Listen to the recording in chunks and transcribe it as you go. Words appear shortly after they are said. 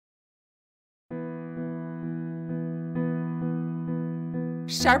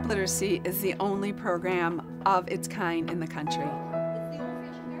Sharp Literacy is the only program of its kind in the country.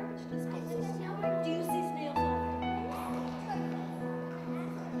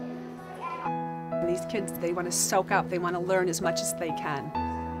 These kids, they want to soak up, they want to learn as much as they can.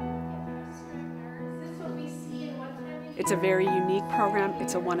 It's a very unique program,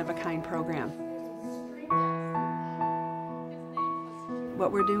 it's a one-of-a-kind program.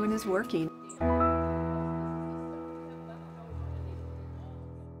 What we're doing is working.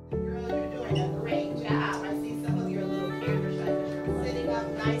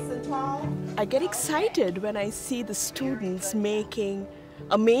 I get excited when I see the students making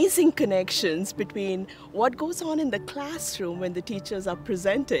amazing connections between what goes on in the classroom when the teachers are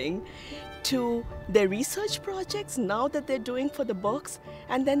presenting to their research projects now that they're doing for the books,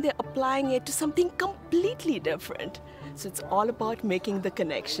 and then they're applying it to something completely different. So it's all about making the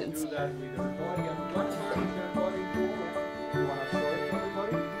connections.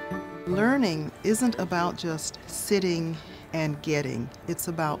 Learning isn't about just sitting and getting. It's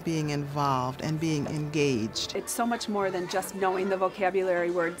about being involved and being engaged. It's so much more than just knowing the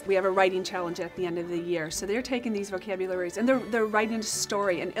vocabulary words. We have a writing challenge at the end of the year. So they're taking these vocabularies and they're writing a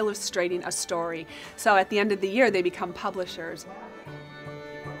story and illustrating a story. So at the end of the year, they become publishers.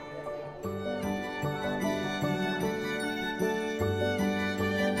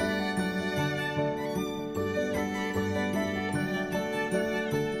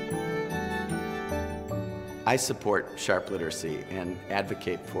 I support Sharp Literacy and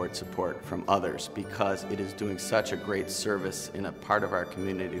advocate for its support from others because it is doing such a great service in a part of our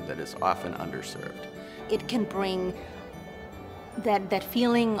community that is often underserved. It can bring that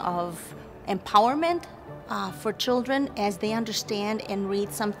feeling of empowerment for children as they understand and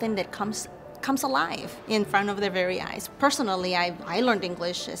read something that comes alive in front of their very eyes. Personally, I learned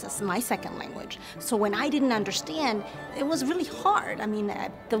English as my second language. So when I didn't understand, it was really hard. I mean,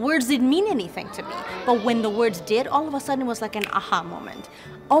 the words didn't mean anything to me. But when the words did, all of a sudden it was like an aha moment.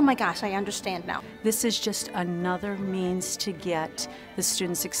 Oh my gosh, I understand now. This is just another means to get the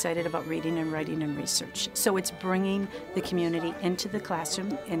students excited about reading and writing and research. So it's bringing the community into the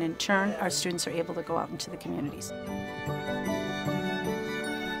classroom, and in turn, our students are able to go out into the communities.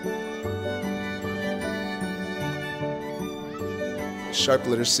 Sharp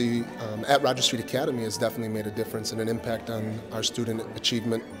Literacy at Rogers Street Academy has definitely made a difference and an impact on our student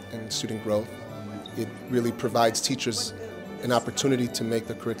achievement and student growth. It really provides teachers an opportunity to make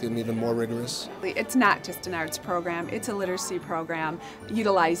the curriculum even more rigorous. It's not just an arts program, it's a literacy program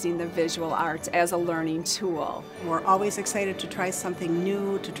utilizing the visual arts as a learning tool. We're always excited to try something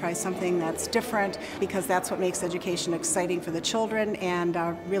new, to try something that's different, because that's what makes education exciting for the children and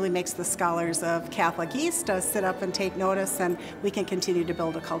really makes the scholars of Catholic East sit up and take notice, and we can continue to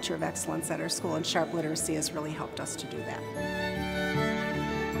build a culture of excellence at our school, and Sharp Literacy has really helped us to do that.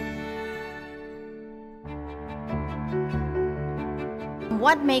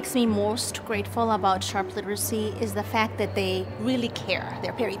 What makes me most grateful about Sharp Literacy is the fact that they really care.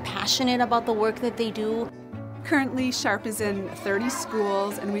 They're very passionate about the work that they do. Currently, Sharp is in 30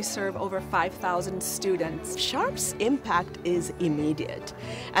 schools and we serve over 5,000 students. Sharp's impact is immediate,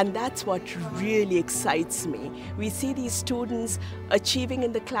 and that's what really excites me. We see these students achieving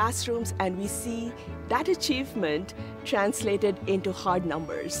in the classrooms, and we see that achievement translated into hard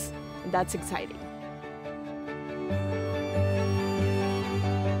numbers. And that's exciting.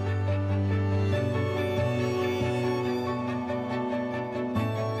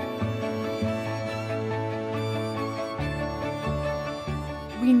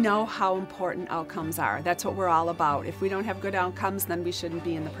 We know how important outcomes are. That's what we're all about. If we don't have good outcomes, then we shouldn't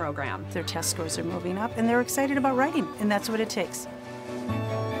be in the program. Their test scores are moving up, and they're excited about writing, and that's what it takes.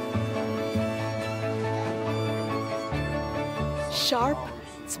 Sharp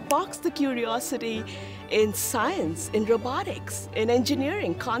sparks the curiosity in science, in robotics, in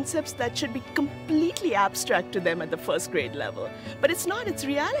engineering, concepts that should be completely abstract to them at the first grade level. But it's not, it's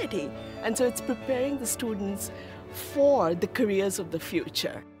reality. And so it's preparing the students for the careers of the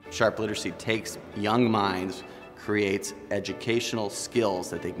future. Sharp Literacy takes young minds, creates educational skills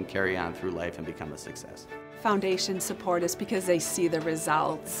that they can carry on through life and become a success. Foundations support us because they see the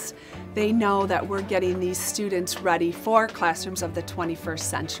results. They know that we're getting these students ready for classrooms of the 21st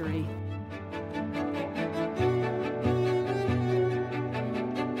century.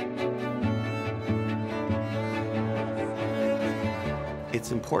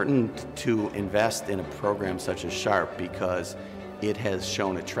 It's important to invest in a program such as Sharp because it has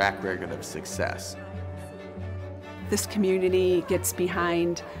shown a track record of success. This community gets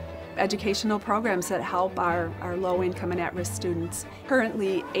behind educational programs that help our low-income and at-risk students.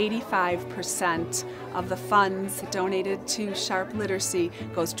 Currently, 85% of the funds donated to Sharp Literacy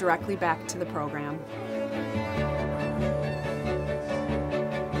goes directly back to the program.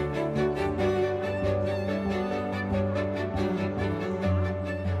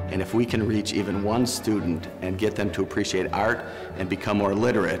 And if we can reach even one student and get them to appreciate art and become more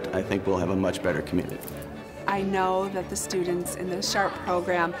literate, I think we'll have a much better community. I know that the students in the Sharp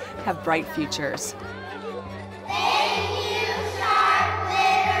program have bright futures.